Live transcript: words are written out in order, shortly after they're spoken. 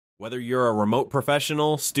Whether you're a remote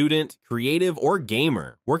professional, student, creative, or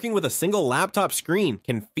gamer, working with a single laptop screen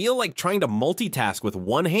can feel like trying to multitask with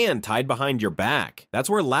one hand tied behind your back. That's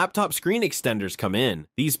where laptop screen extenders come in.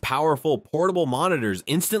 These powerful, portable monitors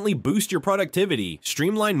instantly boost your productivity,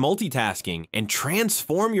 streamline multitasking, and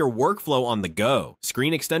transform your workflow on the go.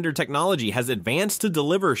 Screen extender technology has advanced to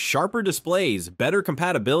deliver sharper displays, better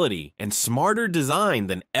compatibility, and smarter design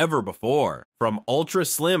than ever before. From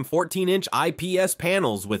ultra-slim 14-inch IPS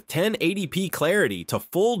panels with 1080p clarity to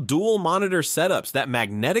full dual monitor setups that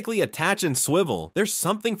magnetically attach and swivel, there's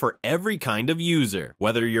something for every kind of user.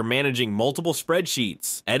 Whether you're managing multiple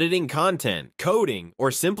spreadsheets, editing content, coding,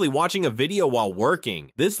 or simply watching a video while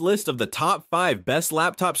working, this list of the top 5 best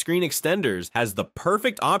laptop screen extenders has the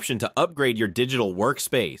perfect option to upgrade your digital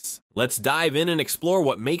workspace. Let's dive in and explore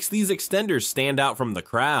what makes these extenders stand out from the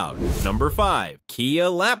crowd. Number 5. Keeya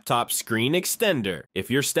Laptop Screen Extender. If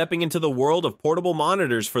you're stepping into the world of portable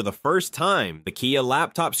monitors for the first time, the Keeya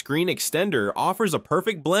Laptop Screen Extender offers a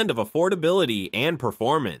perfect blend of affordability and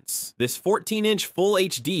performance. This 14-inch Full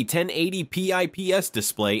HD 1080p IPS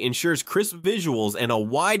display ensures crisp visuals and a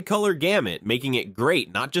wide color gamut, making it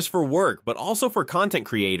great not just for work, but also for content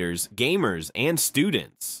creators, gamers, and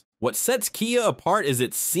students. What sets Keeya apart is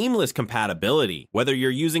its seamless compatibility. Whether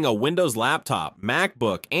you're using a Windows laptop,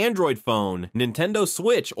 MacBook, Android phone, Nintendo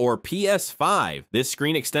Switch, or PS5, this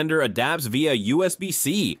screen extender adapts via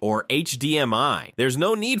USB-C or HDMI. There's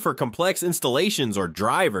no need for complex installations or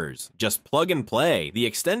drivers. Just plug and play. The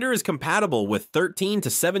extender is compatible with 13 to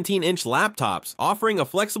 17-inch laptops, offering a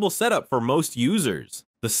flexible setup for most users.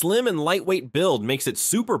 The slim and lightweight build makes it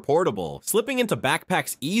super portable, slipping into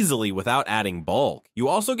backpacks easily without adding bulk. You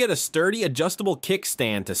also get a sturdy adjustable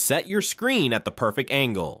kickstand to set your screen at the perfect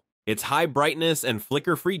angle. Its high brightness and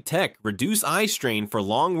flicker-free tech reduce eye strain for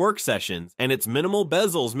long work sessions, and its minimal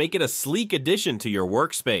bezels make it a sleek addition to your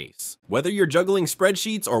workspace. Whether you're juggling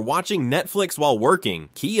spreadsheets or watching Netflix while working,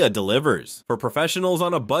 Keeya delivers. For professionals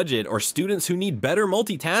on a budget or students who need better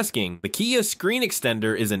multitasking, the Keeya Screen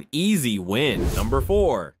Extender is an easy win. Number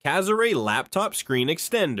 4. Kasorey Laptop Screen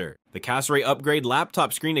Extender. The Kasorey Upgrade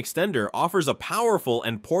Laptop Screen Extender offers a powerful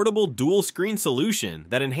and portable dual-screen solution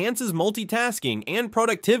that enhances multitasking and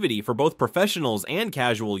productivity for both professionals and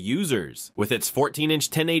casual users. With its 14-inch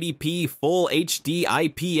 1080p Full HD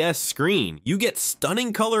IPS screen, you get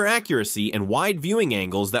stunning color accuracy and wide viewing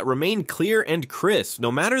angles that remain clear and crisp no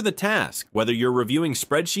matter the task, whether you're reviewing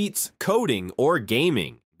spreadsheets, coding, or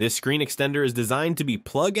gaming. This screen extender is designed to be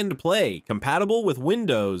plug and play, compatible with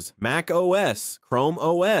Windows, Mac OS, Chrome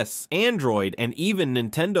OS, Android, and even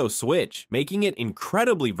Nintendo Switch, making it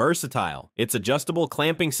incredibly versatile. Its adjustable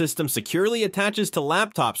clamping system securely attaches to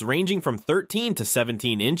laptops ranging from 13 to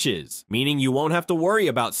 17 inches, meaning you won't have to worry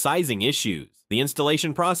about sizing issues. The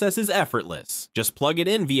installation process is effortless. Just plug it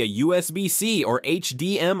in via USB-C or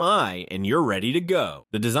HDMI and you're ready to go.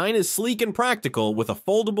 The design is sleek and practical with a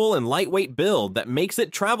foldable and lightweight build that makes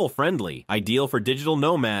it travel-friendly. Ideal for digital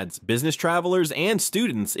nomads, business travelers, and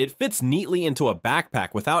students, it fits neatly into a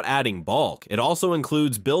backpack without adding bulk. It also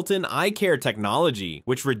includes built-in eye care technology,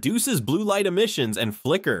 which reduces blue light emissions and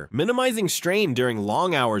flicker, minimizing strain during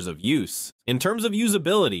long hours of use. In terms of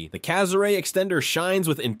usability, the Kasorey extender shines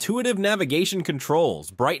with intuitive navigation controls,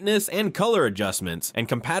 brightness and color adjustments, and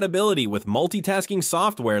compatibility with multitasking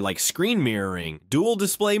software like screen mirroring, dual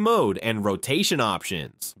display mode, and rotation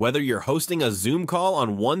options. Whether you're hosting a Zoom call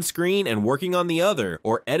on one screen and working on the other,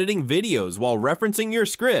 or editing videos while referencing your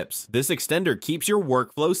scripts, this extender keeps your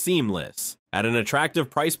workflow seamless. At an attractive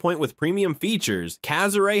price point with premium features,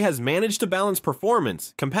 Kasorey has managed to balance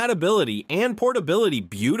performance, compatibility, and portability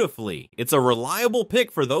beautifully. It's a reliable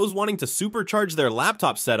pick for those wanting to supercharge their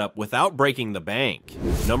laptop setup without breaking the bank.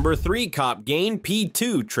 Number 3. CopGain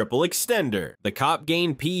P2 Triple Extender. The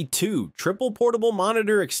CopGain P2 Triple Portable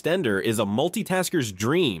Monitor Extender is a multitasker's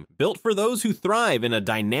dream, built for those who thrive in a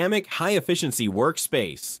dynamic, high-efficiency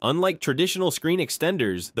workspace. Unlike traditional screen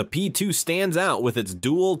extenders, the P2 stands out with its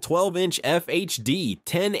dual 12-inch FHD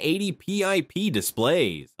 1080p IP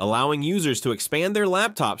displays, allowing users to expand their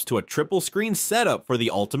laptops to a triple screen setup for the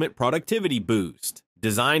ultimate productivity boost.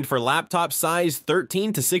 Designed for laptop size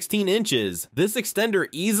 13 to 16 inches, this extender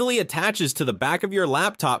easily attaches to the back of your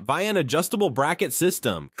laptop via an adjustable bracket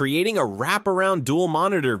system, creating a wraparound dual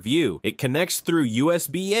monitor view. It connects through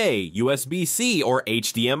USB-A, USB-C, or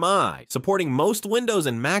HDMI, supporting most Windows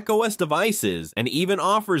and Mac OS devices, and even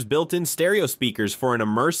offers built-in stereo speakers for an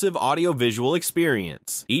immersive audio-visual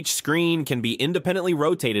experience. Each screen can be independently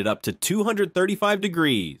rotated up to 235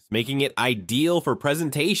 degrees, making it ideal for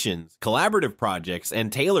presentations, collaborative projects, and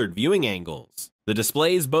tailored viewing angles. The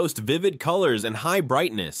displays boast vivid colors and high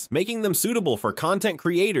brightness, making them suitable for content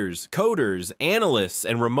creators, coders, analysts,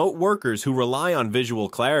 and remote workers who rely on visual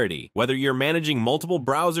clarity. Whether you're managing multiple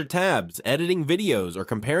browser tabs, editing videos, or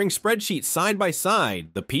comparing spreadsheets side by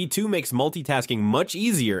side, the P2 makes multitasking much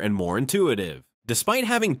easier and more intuitive. Despite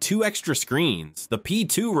having 2 extra screens, the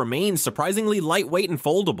P2 remains surprisingly lightweight and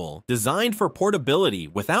foldable, designed for portability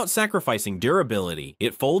without sacrificing durability.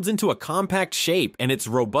 It folds into a compact shape, and its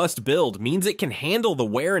robust build means it can handle the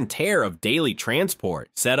wear and tear of daily transport.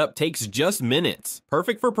 Setup takes just minutes,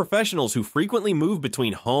 perfect for professionals who frequently move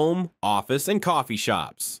between home, office, and coffee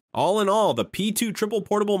shops. All in all, the P2 Triple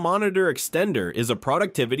Portable Monitor Extender is a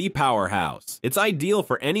productivity powerhouse. It's ideal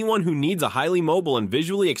for anyone who needs a highly mobile and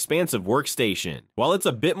visually expansive workstation. While it's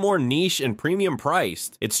a bit more niche and premium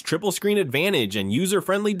priced, its triple screen advantage and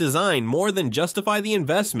user-friendly design more than justify the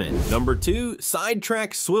investment. Number 2,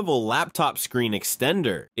 SideTrak Swivel Laptop Screen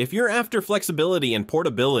Extender. If you're after flexibility and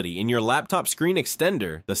portability in your laptop screen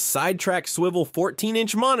extender, the SideTrak Swivel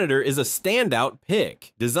 14-inch monitor is a standout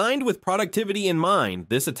pick. Designed with productivity in mind,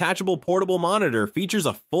 this attachable portable monitor features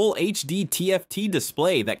a full HD TFT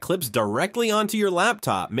display that clips directly onto your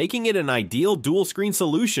laptop, making it an ideal dual-screen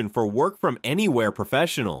solution for work from anywhere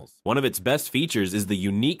professionals. One of its best features is the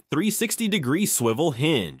unique 360-degree swivel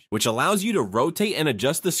hinge, which allows you to rotate and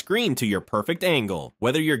adjust the screen to your perfect angle,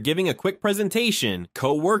 whether you're giving a quick presentation,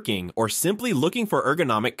 co-working, or simply looking for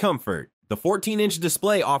ergonomic comfort. The 14-inch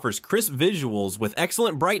display offers crisp visuals with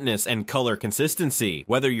excellent brightness and color consistency.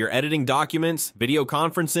 Whether you're editing documents, video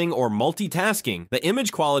conferencing, or multitasking, the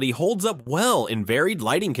image quality holds up well in varied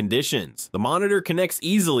lighting conditions. The monitor connects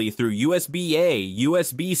easily through USB-A,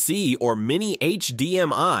 USB-C, or mini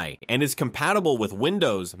HDMI, and is compatible with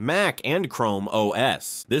Windows, Mac, and Chrome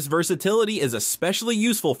OS. This versatility is especially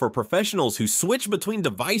useful for professionals who switch between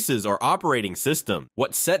devices or operating systems.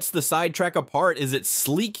 What sets the SideTrak apart is its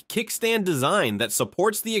sleek kickstand design that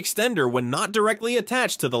supports the extender when not directly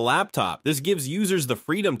attached to the laptop. This gives users the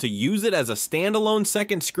freedom to use it as a standalone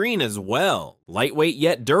second screen as well. Lightweight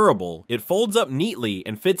yet durable, it folds up neatly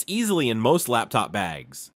and fits easily in most laptop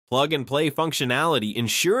bags. Plug-and-play functionality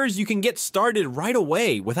ensures you can get started right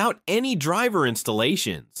away without any driver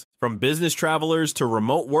installations. From business travelers to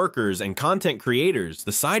remote workers and content creators,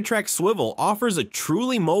 the SideTrak Swivel offers a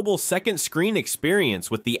truly mobile second screen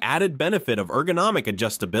experience with the added benefit of ergonomic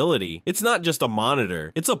adjustability. It's not just a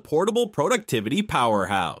monitor, it's a portable productivity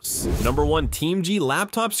powerhouse. Number 1, Teamgee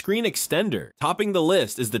Laptop Screen Extender. Topping the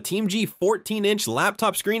list is the Teamgee 14-inch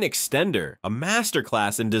Laptop Screen Extender, a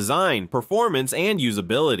masterclass in design, performance, and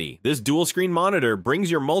usability. This dual-screen monitor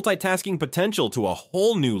brings your multitasking potential to a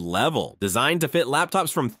whole new level. Designed to fit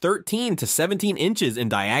laptops from 13 to 17 inches in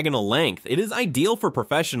diagonal length, it is ideal for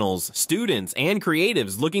professionals, students, and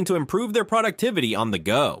creatives looking to improve their productivity on the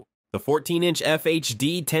go. The 14-inch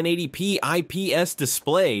FHD 1080p IPS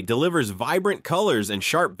display delivers vibrant colors and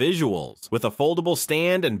sharp visuals. With a foldable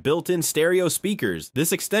stand and built-in stereo speakers,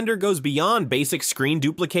 this extender goes beyond basic screen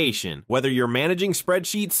duplication. Whether you're managing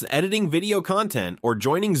spreadsheets, editing video content, or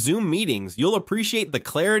joining Zoom meetings, you'll appreciate the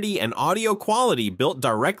clarity and audio quality built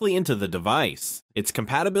directly into the device. Its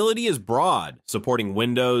compatibility is broad, supporting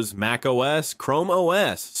Windows, Mac OS, Chrome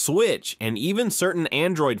OS, Switch, and even certain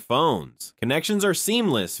Android phones. Connections are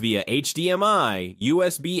seamless via HDMI,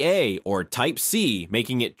 USB-A, or Type-C,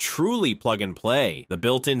 making it truly plug-and-play. The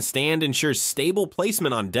built-in stand ensures stable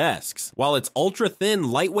placement on desks, while its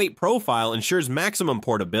ultra-thin, lightweight profile ensures maximum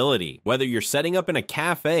portability. Whether you're setting up in a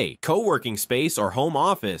cafe, co-working space, or home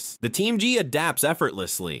office, the Teamgee adapts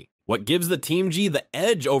effortlessly. What gives the Teamgee the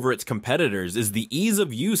edge over its competitors is the ease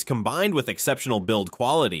of use combined with exceptional build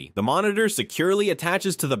quality. The monitor securely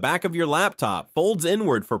attaches to the back of your laptop, folds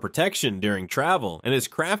inward for protection during travel, and is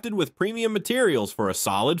crafted with premium materials for a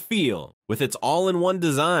solid feel. With its all-in-one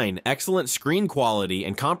design, excellent screen quality,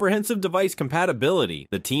 and comprehensive device compatibility,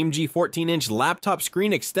 the Teamgee 14-inch laptop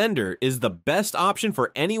screen extender is the best option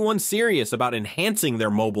for anyone serious about enhancing their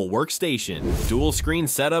mobile workstation. Dual screen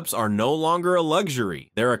setups are no longer a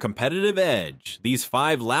luxury, they're a competitive edge. These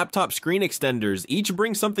 5 laptop screen extenders each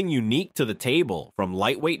bring something unique to the table, from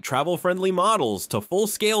lightweight travel-friendly models to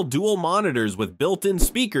full-scale dual monitors with built-in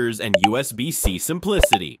speakers and USB-C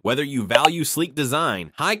simplicity. Whether you value sleek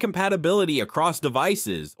design, high compatibility across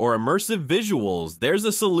devices, or immersive visuals, there's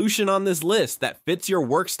a solution on this list that fits your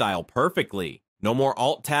work style perfectly. No more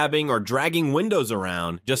alt-tabbing or dragging windows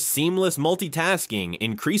around, just seamless multitasking,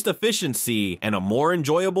 increased efficiency, and a more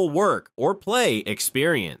enjoyable work or play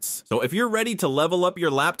experience. So if you're ready to level up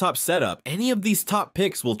your laptop setup, any of these top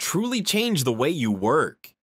picks will truly change the way you work.